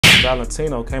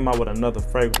Valentino came out with another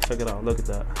fragrance. Check it out. Look at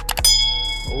that.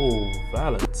 Oh,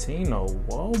 Valentino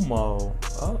Uomo.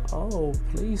 Uh-oh,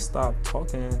 please stop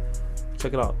talking.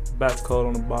 Check it out. Batch code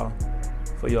on the bottom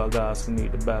for y'all guys who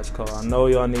need the batch code. I know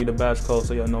y'all need the batch code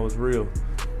so y'all know it's real,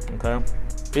 okay?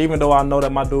 Even though I know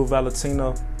that my dude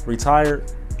Valentino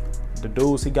retired, the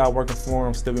dudes he got working for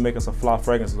him still be making some fly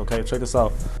fragrances, okay? Check this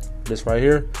out. This right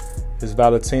here is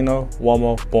Valentino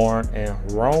Uomo Born in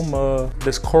Roma.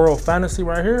 This Coral Fantasy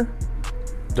right here,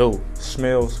 dude,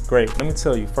 smells great. Let me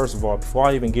tell you, first of all, before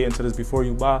I even get into this, before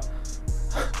you buy,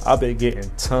 I've been getting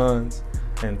tons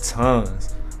and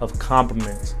tons of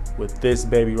compliments with this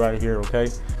baby right here, okay?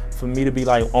 For me to be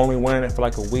like only wearing it for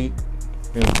like a week,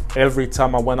 and every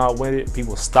time I went out with it,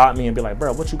 people stop me and be like,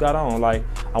 bro, what you got on? Like,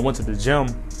 I went to the gym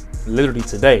literally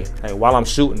today, like while I'm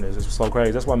shooting this. It's so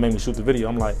crazy. That's what made me shoot the video.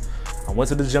 I'm like, I went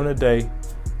to the gym today.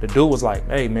 The dude was like,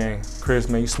 hey man, Chris,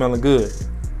 man, you smelling good.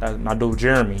 My dude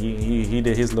Jeremy, he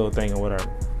did his little thing or whatever.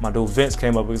 My dude Vince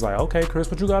came up, he's like, okay,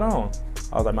 Chris, what you got on?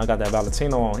 I was like, man, I got that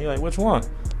Valentino on. He like, which one? I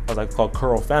was like, called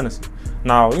Coral Fantasy.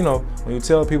 Now, you know, when you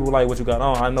tell people like what you got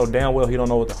on, I know damn well he don't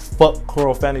know what the fuck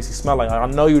Coral Fantasy smell like. I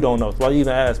know you don't know. That's why you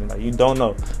even asked me, like, you don't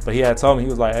know. But he had told me, he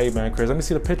was like, hey man, Chris, let me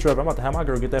see the picture of it. I'm about to have my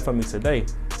girl get that for me today.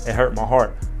 It hurt my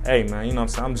heart. Hey man, you know what I'm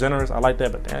saying? I'm generous, I like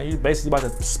that, but damn, you basically about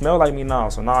to smell like me now.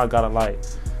 So now I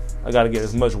gotta get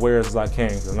as much wares as I can,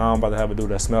 because now I'm about to have a dude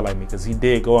that smell like me, because he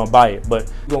did go and buy it. But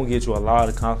he's gonna get you a lot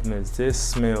of compliments. This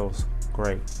smells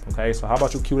great, okay? So how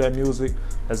about you cue that music?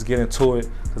 Let's get into it,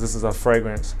 because this is a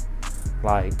fragrance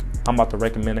like I'm about to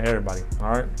recommend to everybody, all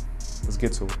right? Let's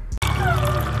get to it.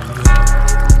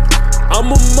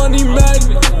 I'm a money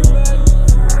magnet,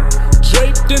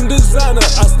 draped in designer,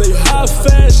 I stay high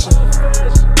fashion.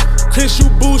 Tissue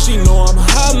Bushi, know I'm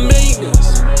high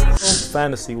maintenance.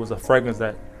 Fantasy was a fragrance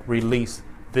that released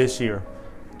this year,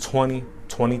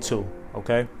 2022,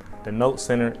 okay? The note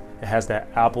center, it has that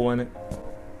apple in it.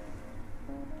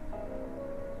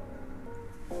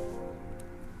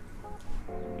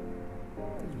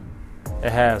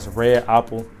 It has red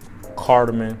apple,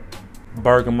 cardamom,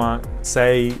 bergamot,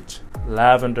 sage,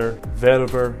 lavender,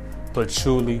 vetiver,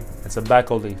 patchouli, and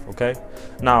tobacco leaf, okay?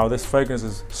 Now, this fragrance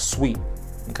is sweet,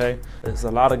 okay? There's a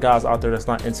lot of guys out there that's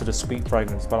not into the sweet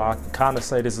fragrance, but I kind of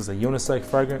say this is a unisex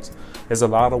fragrance. There's a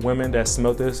lot of women that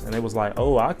smell this and it was like,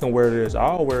 oh, I can wear this,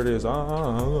 I'll wear this, I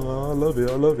love it,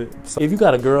 I love it. So if you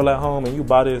got a girl at home and you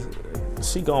buy this,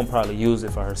 she gonna probably use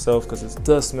it for herself, because it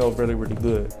does smell really, really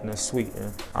good and it's sweet.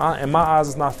 And in my eyes,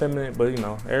 it's not feminine, but you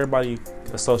know, everybody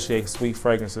associates sweet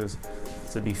fragrances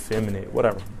to be feminine,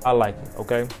 whatever. I like it,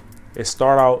 okay? It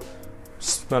start out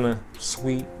smelling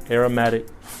sweet, aromatic,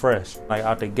 fresh. Like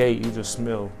out the gate, you just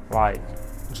smell like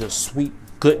just sweet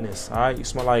goodness, all right? You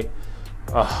smell like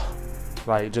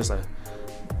just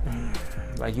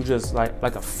like you just like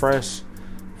a fresh,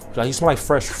 like you smell like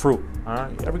fresh fruit, all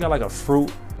right? You ever got like a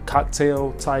fruit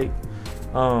cocktail type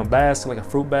basket, like a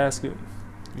fruit basket?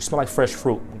 You smell like fresh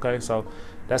fruit, okay? So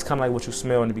that's kind of like what you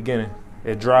smell in the beginning.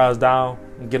 It dries down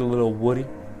and get a little woody, you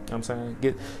know what I'm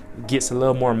saying? Gets a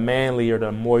little more manlier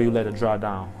the more you let it dry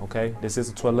down, okay? This is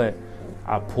a toilette.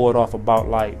 I poured off about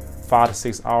like 5 to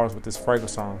 6 hours with this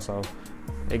fragrance on, so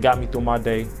it got me through my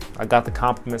day. I got the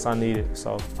compliments I needed,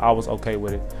 so I was okay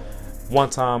with it. One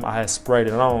time I had sprayed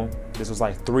it on, this was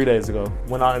like 3 days ago.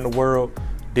 Went out in the world,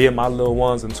 did my little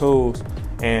ones and twos,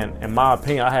 and in my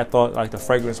opinion, I had thought like the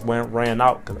fragrance ran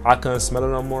out because I couldn't smell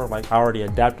it no more. Like I already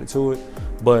adapted to it,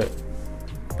 but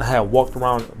I had walked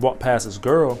past this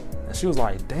girl, and she was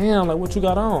like, damn, like what you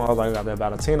got on? I was like, I got that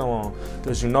Valentino on,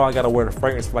 because you know I gotta wear the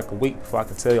fragrance for like a week before I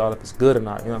can tell y'all if it's good or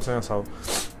not, you know what I'm saying? So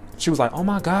she was like, oh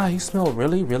my God, you smell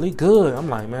really, really good. I'm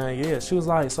like, man, yeah. She was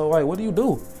like, so like, what do you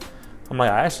do? I'm like,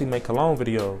 I actually make cologne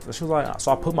videos. And she was like,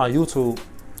 so I put my YouTube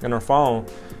in her phone.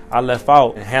 I left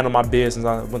out and handled my business.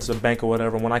 I went to the bank or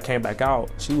whatever. When I came back out,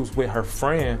 she was with her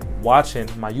friend watching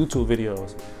my YouTube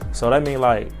videos. So that means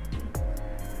like,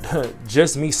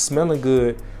 just me smelling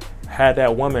good had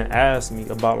that woman ask me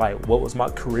about like what was my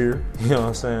career, you know what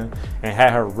I'm saying, and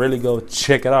had her really go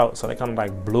check it out. So that kind of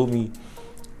like blew me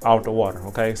out the water,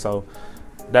 okay? So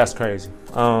that's crazy.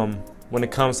 When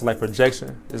it comes to like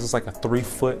projection, this is like a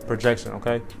 3-foot projection,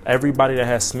 okay? Everybody that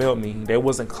has smelled me, they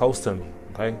wasn't close to me,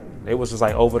 okay? They was just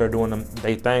like over there doing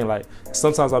they thing. Like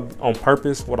sometimes on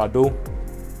purpose, what I do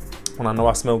when I know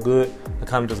I smell good, I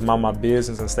kind of just mind my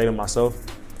business and stay to myself.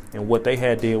 And what they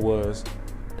did was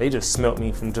they just smelt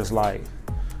me from just like,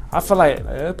 I feel like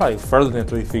it's probably further than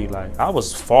 3 feet. Like I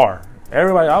was far.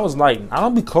 Everybody, I was like, I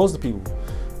don't be close to people.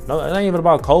 No, it ain't even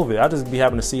about COVID. I just be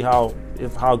having to see how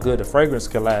good the fragrance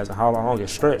can last and how long it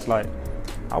stretched. Like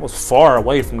I was far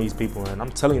away from these people, and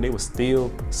I'm telling you, they were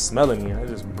still smelling me, and it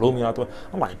just blew me out the way.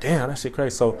 I'm like, damn, that shit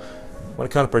crazy. So when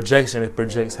it comes to projection, it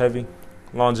projects heavy.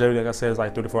 Longevity, like I said, is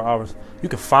like 3 to 4 hours. You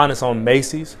can find this on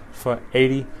Macy's for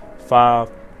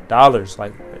 $85.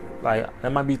 Like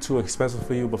that might be too expensive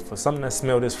for you, but for something that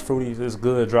smells this fruity, this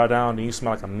good, dry down, and you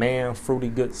smell like a man, fruity,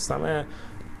 good stuff, man,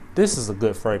 this is a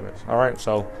good fragrance. All right,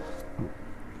 so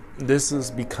this is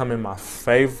becoming my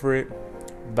favorite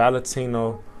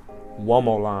Valentino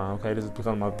Uomo line. Okay, this is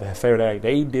becoming my favorite.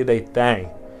 They did a thing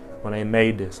when they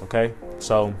made this. Okay,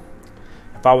 so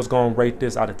if I was gonna rate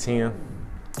this out of 10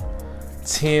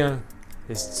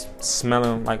 is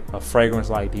smelling like a fragrance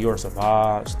like Dior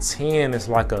Sauvage. 10 is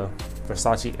like a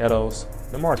Versace Eros.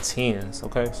 Them are 10s,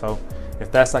 okay? So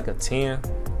if that's like a 10,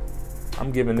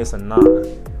 I'm giving this a 9,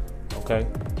 okay?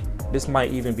 This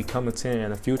might even become a 10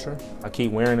 in the future. I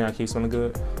keep wearing it, I keep smelling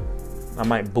good. I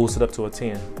might boost it up to a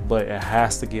 10, but it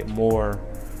has to get more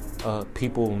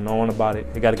people knowing about it.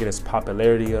 It got to get its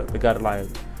popularity up. It got to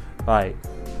like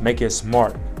make it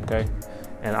smart, okay?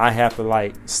 And I have to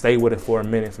like stay with it for a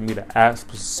minute for me to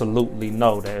absolutely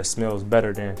know that it smells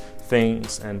better than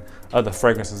things and other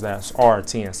fragrances that are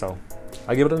 10. So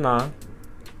I give it a 9.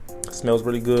 It smells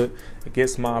really good. It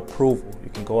gets my approval. You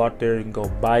can go out there, you can go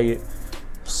buy it.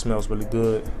 It smells really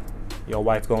good. Your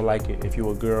wife gonna like it. If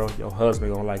you a girl, your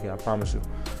husband gonna like it, I promise you.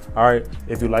 All right,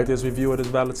 if you like this review of this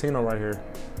Valentino right here,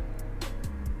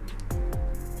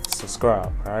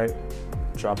 subscribe, all right?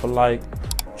 Drop a like,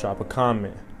 drop a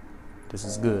comment. This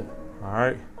is good, all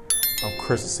right? I'm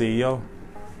ChrisdaCEO,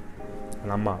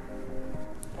 and I'm out.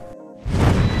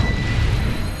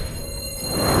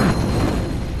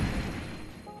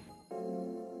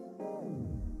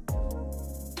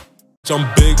 I'm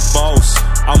big boss,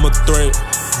 I'm a threat.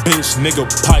 Bitch, nigga,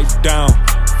 pipe down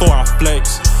before I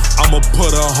flex. I'ma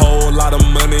put a whole lot of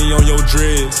money on your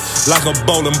dreads. Like a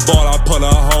bowling ball, I put a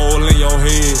hole in your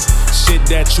head. Shit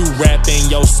that you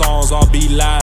rapping, your songs all be live.